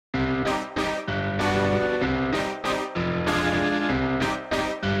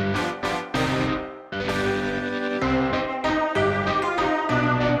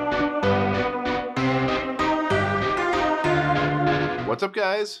up,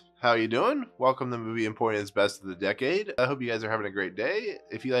 guys? How you doing? Welcome to Movie Emporium's Best of the Decade. I hope you guys are having a great day.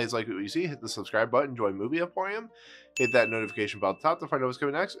 If you guys like what you see, hit the subscribe button, join Movie Emporium, hit that notification bell at the top to find out what's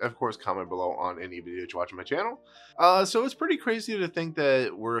coming next, and of course, comment below on any video that you watch on my channel. So it's pretty crazy to think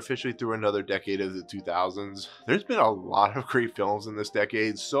that we're officially through another decade of the 2000s. There's been a lot of great films in this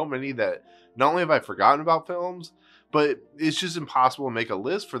decade, so many that not only have I forgotten about films, but it's just impossible to make a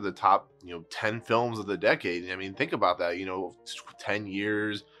list for the top, 10 films of the decade. I mean, think about that, 10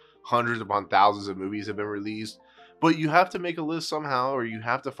 years, hundreds upon thousands of movies have been released, but you have to make a list somehow, or you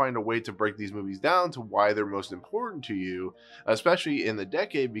have to find a way to break these movies down to why they're most important to you, especially in the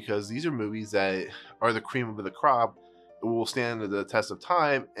decade, because these are movies that are the cream of the crop, will stand the test of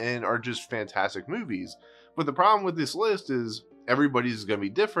time, and are just fantastic movies. But the problem with this list is everybody's going to be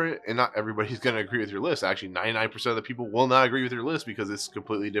different, and not everybody's going to agree with your list. Actually, 99% of the people will not agree with your list because it's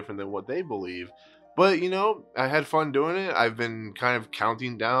completely different than what they believe. But, I had fun doing it. I've been kind of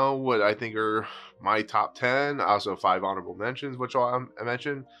counting down what I think are my top 10. I also have 5 honorable mentions, which I'll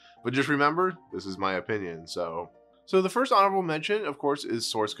mention. But just remember, this is my opinion. So the first honorable mention, of course, is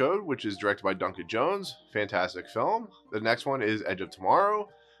Source Code, which is directed by Duncan Jones. Fantastic film. The next one is Edge of Tomorrow,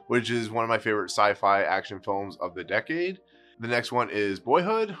 which is one of my favorite sci-fi action films of the decade. The next one is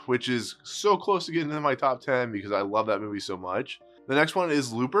Boyhood, which is so close to getting into my top 10 because I love that movie so much. The next one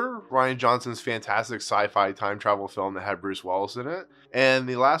is Looper, Rian Johnson's fantastic sci-fi time travel film that had Bruce Willis in it. And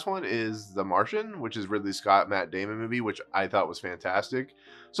the last one is The Martian, which is Ridley Scott, Matt Damon movie, which I thought was fantastic.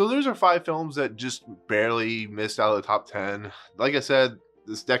 So those are 5 films that just barely missed out of the top 10. Like I said,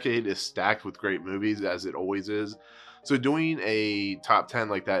 this decade is stacked with great movies, as it always is. So doing a top 10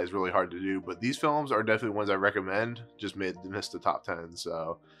 like that is really hard to do, but these films are definitely ones I recommend, just missed the top 10.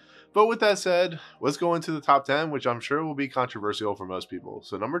 But with that said, let's go into the top 10, which I'm sure will be controversial for most people.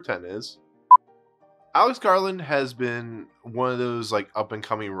 So number 10 is Alex Garland. Has been one of those like up and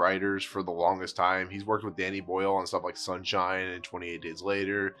coming writers for the longest time. He's worked with Danny Boyle on stuff like Sunshine and 28 Days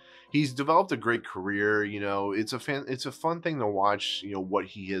Later. He's developed a great career. It's a fun thing to watch, what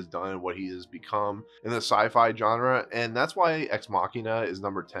he has done and what he has become in the sci-fi genre. And that's why Ex Machina is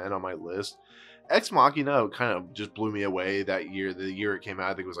number 10 on my list. Ex Machina kind of just blew me away that year. The year it came out,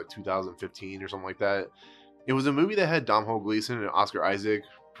 I think it was like 2015 or something like that. It was a movie that had Domhnall Gleeson and Oscar Isaac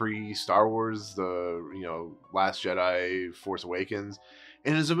pre-Star Wars, the Last Jedi, Force Awakens,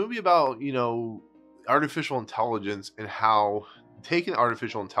 and it's a movie about artificial intelligence and how taking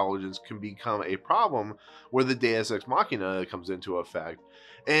artificial intelligence can become a problem where the Deus Ex Machina comes into effect.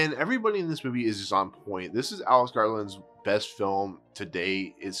 And everybody in this movie is just on point. This is Alex Garland's best film to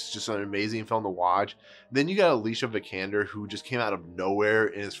date. It's just an amazing film to watch. Then you got Alicia Vikander, who just came out of nowhere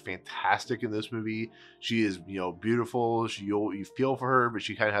and is fantastic in this movie. She is, beautiful. You feel for her, but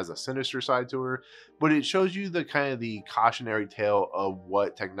she kind of has a sinister side to her. But it shows you the kind of the cautionary tale of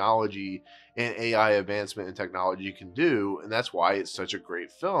what technology and AI advancement in technology can do, and that's why it's such a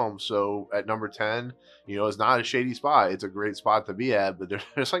great film. So at number 10, it's not a shady spot. It's a great spot to be at, but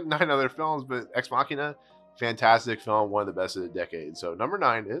there's like 9 other films, but Ex Machina, fantastic film, one of the best of the decade. So number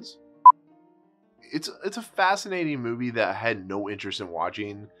 9 is it's a fascinating movie that I had no interest in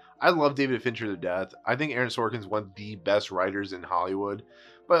watching. I love David Fincher to death. I think Aaron Sorkin's one of the best writers in Hollywood.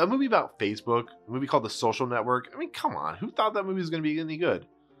 But a movie about Facebook, a movie called The Social Network, I mean, come on, who thought that movie was going to be any good?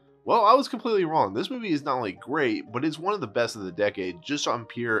 Well, I was completely wrong. This movie is not only great, but it's one of the best of the decade, just on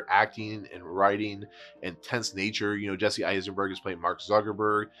pure acting and writing and tense nature. Jesse Eisenberg is playing Mark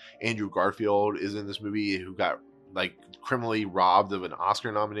Zuckerberg. Andrew Garfield is in this movie, who got criminally robbed of an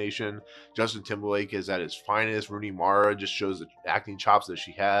Oscar nomination. Justin Timberlake is at his finest. Rooney Mara just shows the acting chops that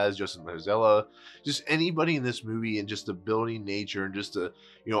she has. Justin Marzella, just anybody in this movie, and just the building nature, and just the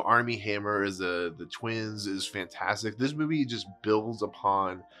Armie Hammer as the twins is fantastic. This movie just builds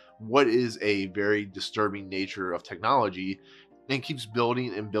upon what is a very disturbing nature of technology, and keeps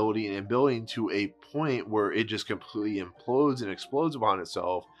building and building and building to a point where it just completely implodes and explodes upon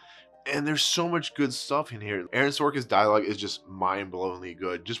itself. And there's so much good stuff in here. Aaron Sorkin's dialogue is just mind-blowingly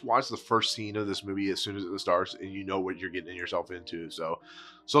good. Just watch the first scene of this movie as soon as it starts, and you know what you're getting yourself into. So,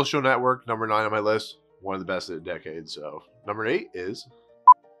 Social Network, number 9 on my list, one of the best of the decade. So, number 8 is...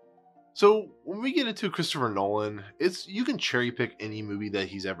 So, when we get into Christopher Nolan, you can cherry pick any movie that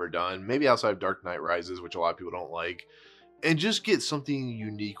he's ever done, maybe outside of Dark Knight Rises, which a lot of people don't like, and just get something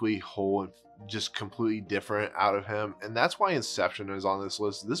uniquely whole and just completely different out of him. And that's why Inception is on this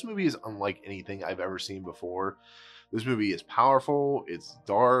list. This movie is unlike anything I've ever seen before. This movie is powerful, it's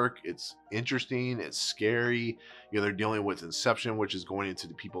dark, it's interesting, it's scary. They're dealing with Inception, which is going into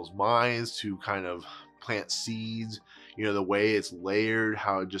the people's minds to kind of plant seeds, you know, the way it's layered,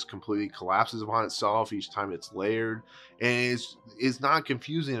 how it just completely collapses upon itself each time it's layered. And it's not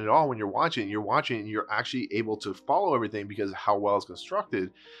confusing at all when you're watching. You're watching and you're actually able to follow everything because of how well it's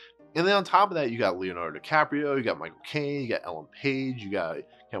constructed. And then on top of that, you got Leonardo DiCaprio, you got Michael Caine, you got Ellen Page, you got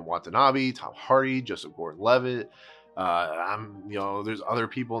Ken Watanabe, Tom Hardy, Joseph Gordon-Levitt. You know, there's other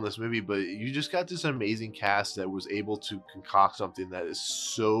people in this movie, but you just got this amazing cast that was able to concoct something that is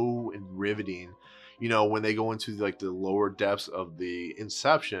so riveting. You know, when they go into like the lower depths of the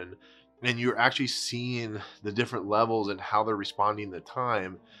Inception, and you're actually seeing the different levels and how they're responding to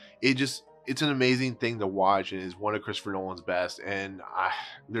time, it's an amazing thing to watch, and is one of Christopher Nolan's best. And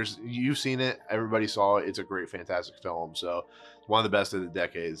you've seen it, everybody saw it. It's a great, fantastic film. So it's one of the best of the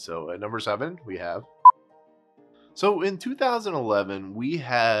decade. So at number 7, we have. So in 2011, we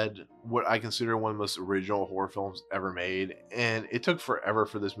had what I consider one of the most original horror films ever made, and it took forever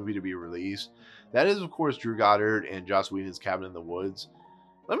for this movie to be released. That is, of course, Drew Goddard and Joss Whedon's Cabin in the Woods.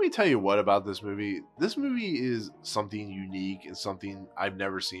 Let me tell you what about this movie. This movie is something unique and something I've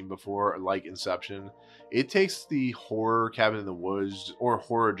never seen before, like Inception. It takes the horror Cabin in the Woods or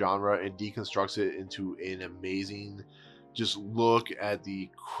horror genre and deconstructs it into an amazing just look at the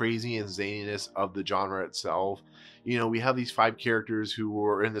crazy and zaniness of the genre itself. You know, we have these 5 characters who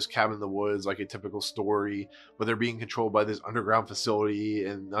are in this cabin in the woods, like a typical story, but they're being controlled by this underground facility.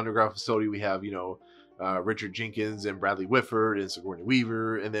 And the underground facility, we have, you know, Richard Jenkins and Bradley Whitford and Sigourney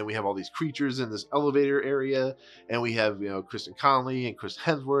Weaver, and then we have all these creatures in this elevator area, and we have, you know, Kristen Connolly and Chris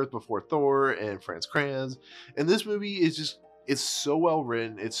Hemsworth before Thor and Franz Kranz. And this movie is just, it's so well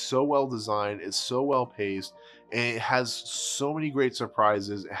written, it's so well designed, it's so well paced, and it has so many great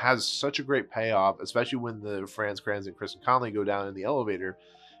surprises. It has such a great payoff, especially when the Franz Kranz and Kristen Connolly go down in the elevator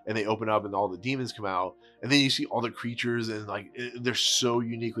and they open up and all the demons come out, and then you see all the creatures, and like they're so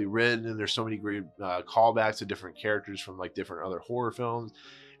uniquely written, and there's so many great callbacks to different characters from like different other horror films.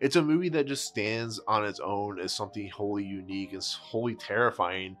 It's a movie that just stands on its own as something wholly unique and wholly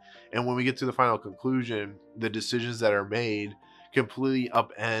terrifying. And when we get to the final conclusion, the decisions that are made completely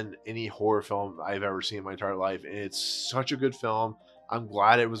upend any horror film I've ever seen in my entire life. And it's such a good film. I'm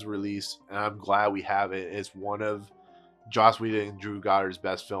glad it was released, and I'm glad we have it. It's one of Joss Whedon and Drew Goddard's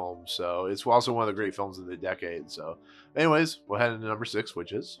best films. So it's also one of the great films of the decade. So anyways, we'll head into number 6,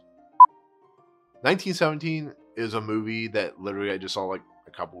 which is 1917 is a movie that literally I just saw like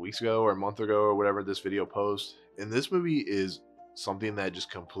a couple weeks ago or a month ago or whatever this video post. And this movie is something that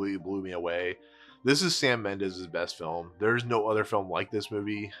just completely blew me away. This is Sam Mendes' best film. There's no other film like this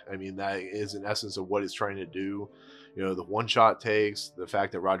movie. I mean, that is in essence of what it's trying to do. You know, the one-shot takes, the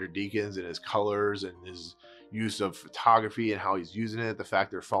fact that Roger Deakins and his colors and his use of photography and how he's using it, the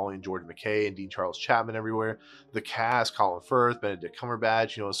fact they're following George McKay and Dean Charles Chapman everywhere, the cast, Colin Firth, Benedict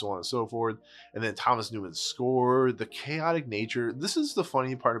Cumberbatch, you know, so on and so forth, and then Thomas Newman's score, the chaotic nature. This is the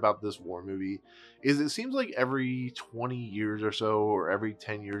funny part about this war movie, is it seems like every 20 years or so, or every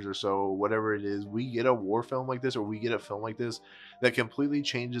 10 years or so, whatever it is, we get a war film like this, or we get a film like this that completely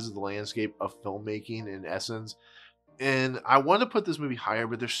changes the landscape of filmmaking in essence. And I want to put this movie higher,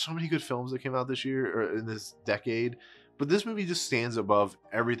 but there's so many good films that came out this year or in this decade. But this movie just stands above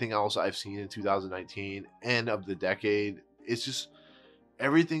everything else I've seen in 2019 and of the decade. It's just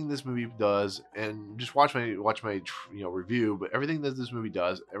everything this movie does, and just watch my review. But everything that this movie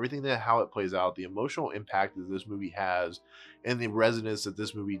does, everything that how it plays out, the emotional impact that this movie has, and the resonance that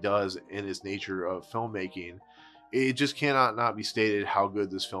this movie does in its nature of filmmaking. It just cannot not be stated how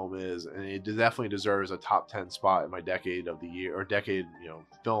good this film is, and it definitely deserves a top 10 spot in my decade of the year or decade, you know,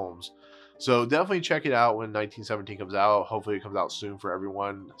 films. So definitely check it out when 1917 comes out. Hopefully it comes out soon for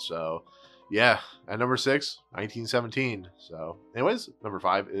everyone. So yeah, at number 6, 1917. So anyways, number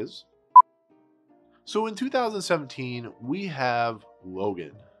 5 is. So in 2017, we have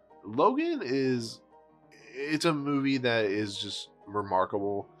Logan. Logan it's a movie that is just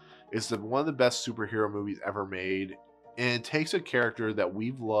remarkable. It's one of the best superhero movies ever made, and it takes a character that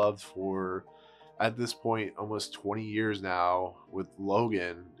we've loved for, at this point, almost 20 years now with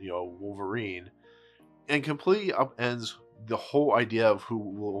Logan, you know, Wolverine, and completely upends the whole idea of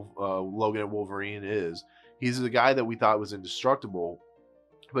who Logan and Wolverine is. He's the guy that we thought was indestructible,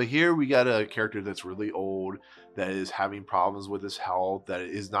 but here we got a character that's really old, that is having problems with his health, that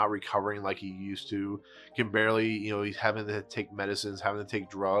is not recovering like he used to, can barely, you know, he's having to take medicines, having to take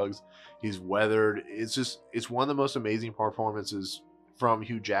drugs. He's weathered. It's one of the most amazing performances from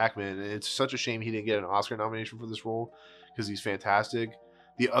Hugh Jackman, and it's such a shame he didn't get an Oscar nomination for this role because he's fantastic.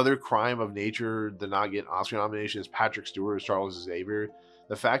 The other crime of nature to not get an Oscar nomination is Patrick Stewart as Charles Xavier.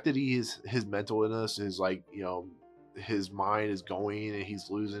 The fact that his mental illness is like, you know, his mind is going and he's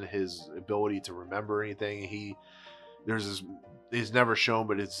losing his ability to remember anything. There's this, it's never shown,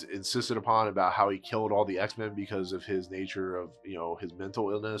 but it's insisted upon about how he killed all the X-Men because of his nature of, his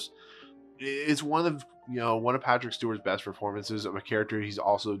mental illness. It's one of Patrick Stewart's best performances of a character he's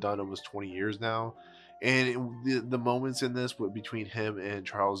also done almost 20 years now. And the moments in this between him and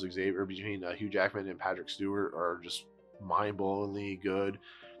Charles Xavier, between Hugh Jackman and Patrick Stewart, are just mind-blowingly good.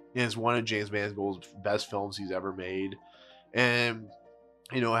 And it's one of James Mangold's best films he's ever made. And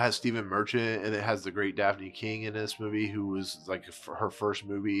it has Stephen Merchant, and it has the great Daphne King in this movie, who was like her first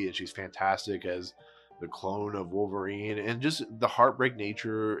movie, and she's fantastic as the clone of Wolverine. And just the heartbreak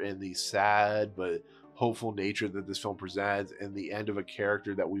nature and the sad but hopeful nature that this film presents, and the end of a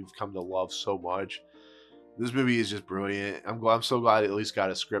character that we've come to love so much. This movie is just brilliant. I'm so glad it at least got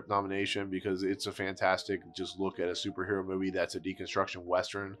a script nomination, because it's a fantastic just look at a superhero movie that's a deconstruction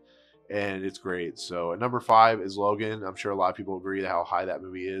western, and it's great. So at number 5 is Logan. I'm sure a lot of people agree to how high that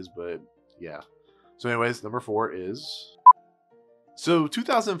movie is, but yeah. So anyways, number 4 is... So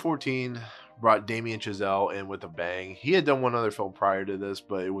 2014 brought Damien Chazelle in with a bang. He had done one other film prior to this,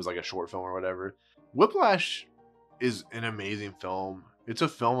 but it was like a short film or whatever. Whiplash is an amazing film. It's a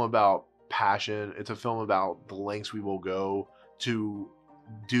film about passion. It's a film about the lengths we will go to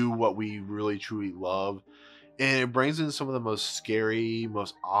do what we really truly love. And it brings in some of the most scary,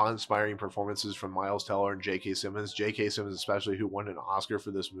 most awe-inspiring performances from Miles Teller and J.K. Simmons. J.K. Simmons especially, who won an Oscar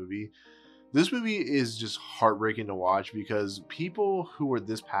for this movie. This movie is just heartbreaking to watch, because people who are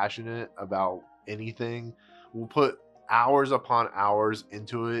this passionate about anything will put hours upon hours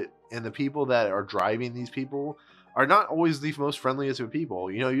into it. And the people that are driving these people are not always the most friendliest of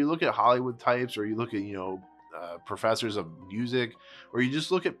people. You look at Hollywood types, or you look at, professors of music, or you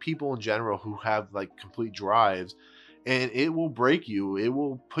just look at people in general who have like complete drives, and it will break you. It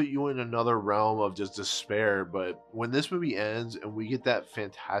will put you in another realm of just despair. But when this movie ends and we get that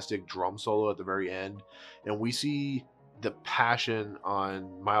fantastic drum solo at the very end, and we see the passion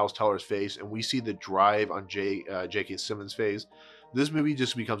on Miles Teller's face, and we see the drive on J.K. Simmons' face, this movie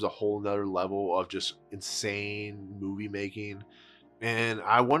just becomes a whole nother level of just insane movie making. And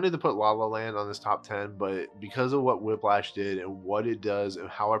I wanted to put La La Land on this top 10, but because of what Whiplash did and what it does and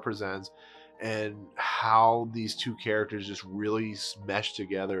how it presents and how these two characters just really mesh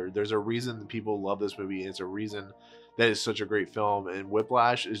together, there's a reason that people love this movie, and it's a reason that it's such a great film. And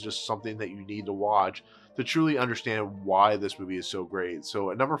Whiplash is just something that you need to watch to truly understand why this movie is so great. So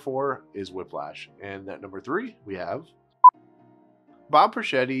at number 4 is Whiplash. And at number 3, we have... Bob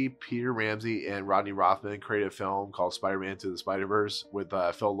Persichetti, Peter Ramsey, and Rodney Rothman created a film called Spider-Man Into the Spider-Verse with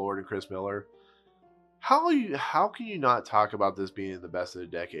Phil Lord and Chris Miller. How can you not talk about this being the best of the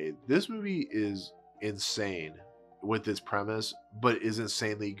decade? This movie is insane with its premise, but is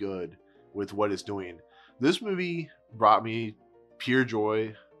insanely good with what it's doing. This movie brought me pure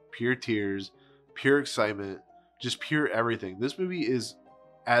joy, pure tears, pure excitement, just pure everything. This movie is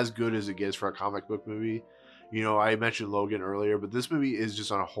as good as it gets for a comic book movie. I mentioned Logan earlier, but this movie is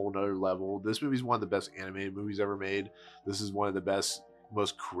just on a whole nother level. This movie is one of the best animated movies ever made. This is one of the best,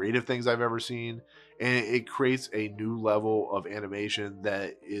 most creative things I've ever seen. And it creates a new level of animation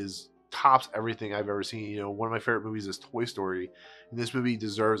that tops everything I've ever seen. One of my favorite movies is Toy Story, and this movie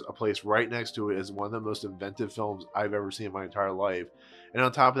deserves a place right next to it as one of the most inventive films I've ever seen in my entire life. And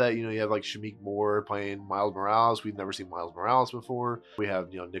on top of that, you have like Shameik Moore playing Miles Morales. We've never seen Miles Morales before. We have,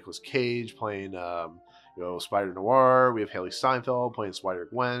 Nicolas Cage playing, Spider Noir. We have Haley Steinfeld playing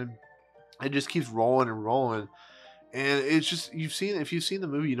Spider-Gwen. It just keeps rolling and rolling. And it's just, if you've seen the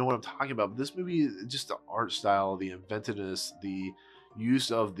movie, you know what I'm talking about. But this movie, just the art style, the inventiveness, the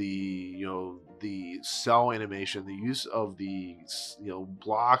use of the cell animation, the use of the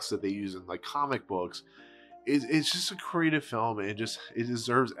blocks that they use in like comic books. It's just a creative film, and it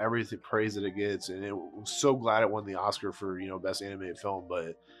deserves everything praise that it gets. And I'm so glad it won the Oscar for best animated film.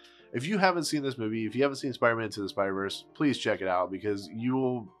 But if you haven't seen this movie, if you haven't seen Spider-Man Into the Spider-Verse, please check it out, because you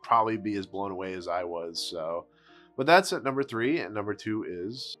will probably be as blown away as I was. So, but that's at number 3, and number 2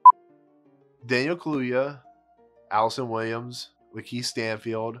 is Daniel Kaluuya, Allison Williams, Lakeith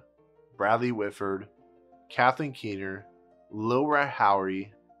Stanfield, Bradley Whitford, Kathleen Keener, Lil Rat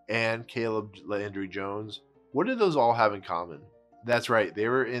Howery, and Caleb Landry Jones. What did those all have in common? That's right, they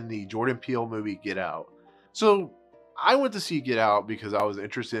were in the Jordan Peele movie Get Out. So I went to see Get Out because I was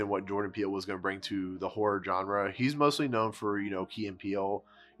interested in what Jordan Peele was going to bring to the horror genre. He's mostly known for, Key and Peele,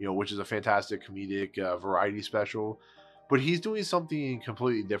 which is a fantastic comedic variety special. But he's doing something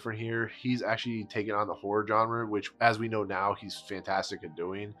completely different here. He's actually taken on the horror genre, which, as we know now, he's fantastic at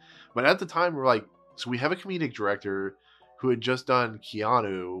doing. But at the time, we're like, so we have a comedic director who had just done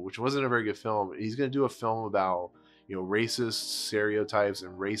Keanu, which wasn't a very good film. He's going to do a film about, racist stereotypes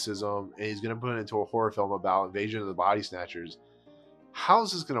and racism, and he's going to put it into a horror film about invasion of the body snatchers.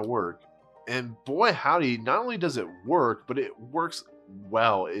 How's this going to work? And boy, howdy, not only does it work, but it works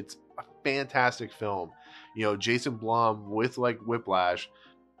well. It's a fantastic film. Jason Blum with like Whiplash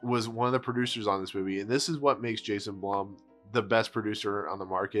was one of the producers on this movie, and this is what makes Jason Blum the best producer on the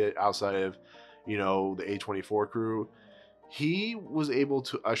market outside of, the A24 crew. He was able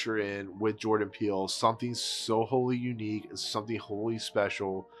to usher in with Jordan Peele something so wholly unique and something wholly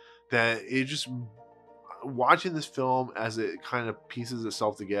special that it just, watching this film as it kind of pieces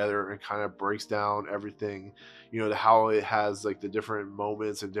itself together and kind of breaks down everything, how it has like the different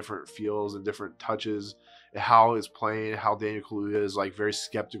moments and different feels and different touches, and how it's playing, how Daniel Kaluuya is like very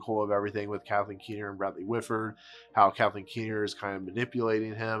skeptical of everything with Kathleen Keener and Bradley Whitford, how Kathleen Keener is kind of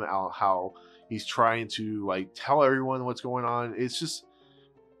manipulating him, how he's trying to like tell everyone what's going on. It's just,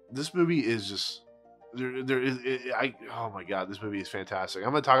 this movie is just, oh my god, this movie is fantastic.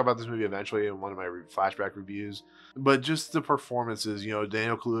 I'm going to talk about this movie eventually in one of my flashback reviews, but just the performances,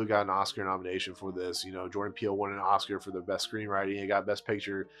 Daniel Kaluuya got an Oscar nomination for this. Jordan Peele won an Oscar for the best screenwriting. He got best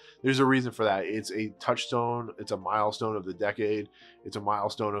picture. There's a reason for that. It's a touchstone. It's a milestone of the decade. It's a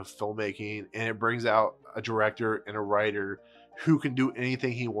milestone of filmmaking, and it brings out a director and a writer who can do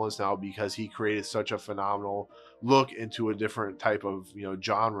anything he wants now because he created such a phenomenal look into a different type of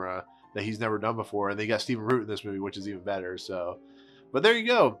genre that he's never done before. And they got Stephen Root in this movie, which is even better. So, but there you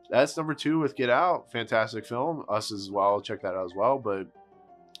go. That's number 2 with Get Out. Fantastic film. Us as well. Check that out as well. But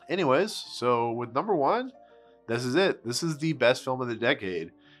anyways, so with number 1, this is it. This is the best film of the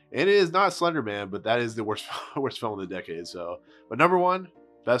decade. It is not Slender Man, but that is the worst film of the decade. So, but number 1,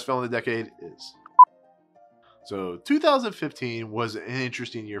 best film of the decade is. So 2015 was an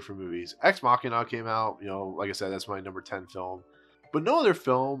interesting year for movies. Ex Machina came out. Like I said, that's my number 10 film. But no other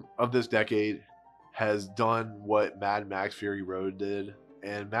film of this decade has done what Mad Max Fury Road did.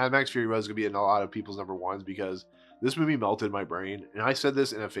 And Mad Max Fury Road is going to be in a lot of people's number 1s because this movie melted my brain. And I said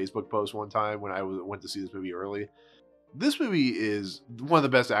this in a Facebook post one time when I went to see this movie early. This movie is one of the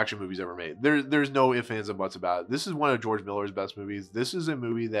best action movies ever made. There's no ifs, ands, and buts about it. This is one of George Miller's best movies. This is a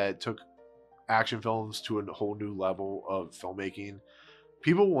movie that took action films to a whole new level of filmmaking.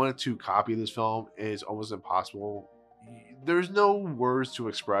 People wanted to copy this film, and it's almost impossible. There's no words to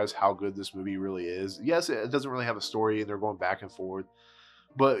express how good this movie really is. Yes, it doesn't really have a story, and they're going back and forth.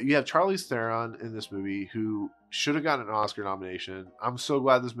 But you have Charlize Theron in this movie who should have gotten an Oscar nomination. I'm so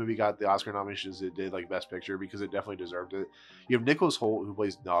glad this movie got the Oscar nominations it did, like Best Picture, because it definitely deserved it. You have Nicholas Hoult who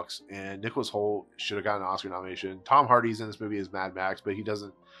plays Nux, and Nicholas Hoult should have gotten an Oscar nomination. Tom Hardy's in this movie as Mad Max, but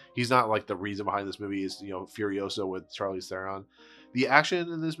he's not like the reason behind this movie. Is Furiosa with Charlize Theron. The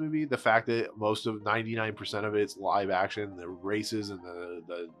action in this movie, the fact that most of 99% of it's live action, the races and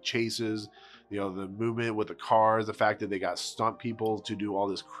the chases, the movement with the cars, the fact that they got stunt people to do all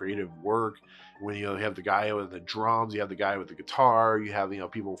this creative work. When you have the guy with the drums, you have the guy with the guitar, you have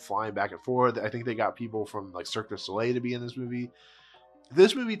people flying back and forth. I think they got people from like Cirque du Soleil to be in this movie.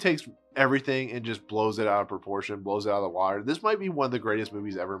 This movie takes everything and just blows it out of proportion, blows it out of the water. This might be one of the greatest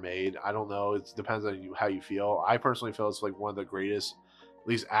movies ever made. I don't know. It depends on how you feel. I personally feel it's like one of the greatest, at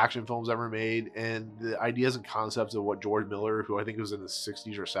least action films ever made. And the ideas and concepts of what George Miller, who I think was in the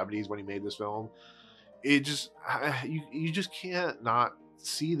 60s or 70s when he made this film, it just, you just can't not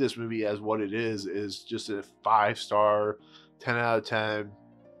see this movie as what it is just a 5-star, 10 out of 10,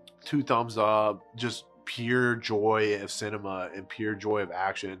 2 thumbs up, just pure joy of cinema and pure joy of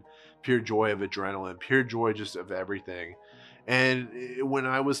action, pure joy of adrenaline, pure joy just of everything. And when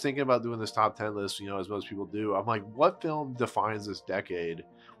I was thinking about doing this top 10 list, as most people do, I'm like, what film defines this decade?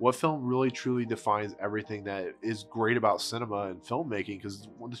 What film really truly defines everything that is great about cinema and filmmaking? Because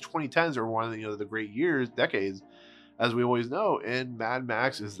the 2010s are one of the great decades, as we always know. And Mad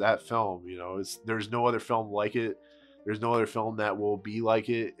Max is that film. There's no other film like it. There's no other film that will be like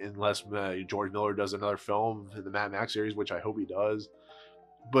it unless George Miller does another film in the Mad Max series, which I hope he does.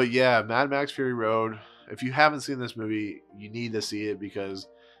 But yeah, Mad Max Fury Road. If you haven't seen this movie, you need to see it, because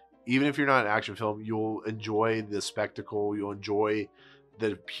even if you're not an action film, you'll enjoy the spectacle. You'll enjoy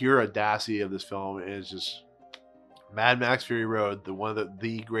the pure audacity of this film. And it's just Mad Max Fury Road, one of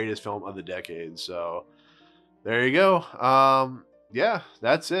the greatest film of the decade. So there you go. Yeah,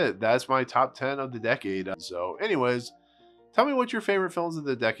 that's it. That's my top 10 of the decade. So anyways, tell me what your favorite films of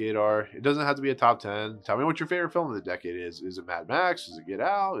the decade are. It doesn't have to be a top 10. Tell me what your favorite film of the decade is. Is it Mad Max? Is it Get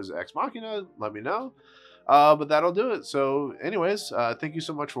Out? Is it Ex Machina? Let me know. But that'll do it. So anyways, thank you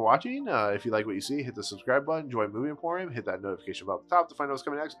so much for watching. If you like what you see, hit the subscribe button, join Movie Emporium, hit that notification bell at the top to find out what's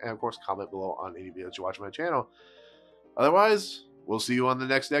coming next, and of course, comment below on any videos you watch on my channel. Otherwise, we'll see you on the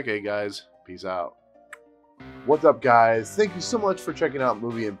next decade, guys. Peace out. What's up, guys? Thank you so much for checking out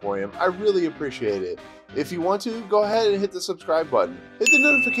Movie Emporium. I really appreciate it. If you want to, go ahead and hit the subscribe button. Hit the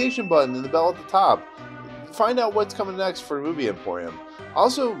notification button and the bell at the top. Find out what's coming next for Movie Emporium.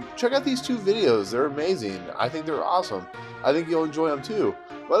 Also, check out these 2 videos. They're amazing. I think they're awesome. I think you'll enjoy them too.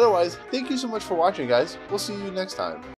 But otherwise, thank you so much for watching, guys. We'll see you next time.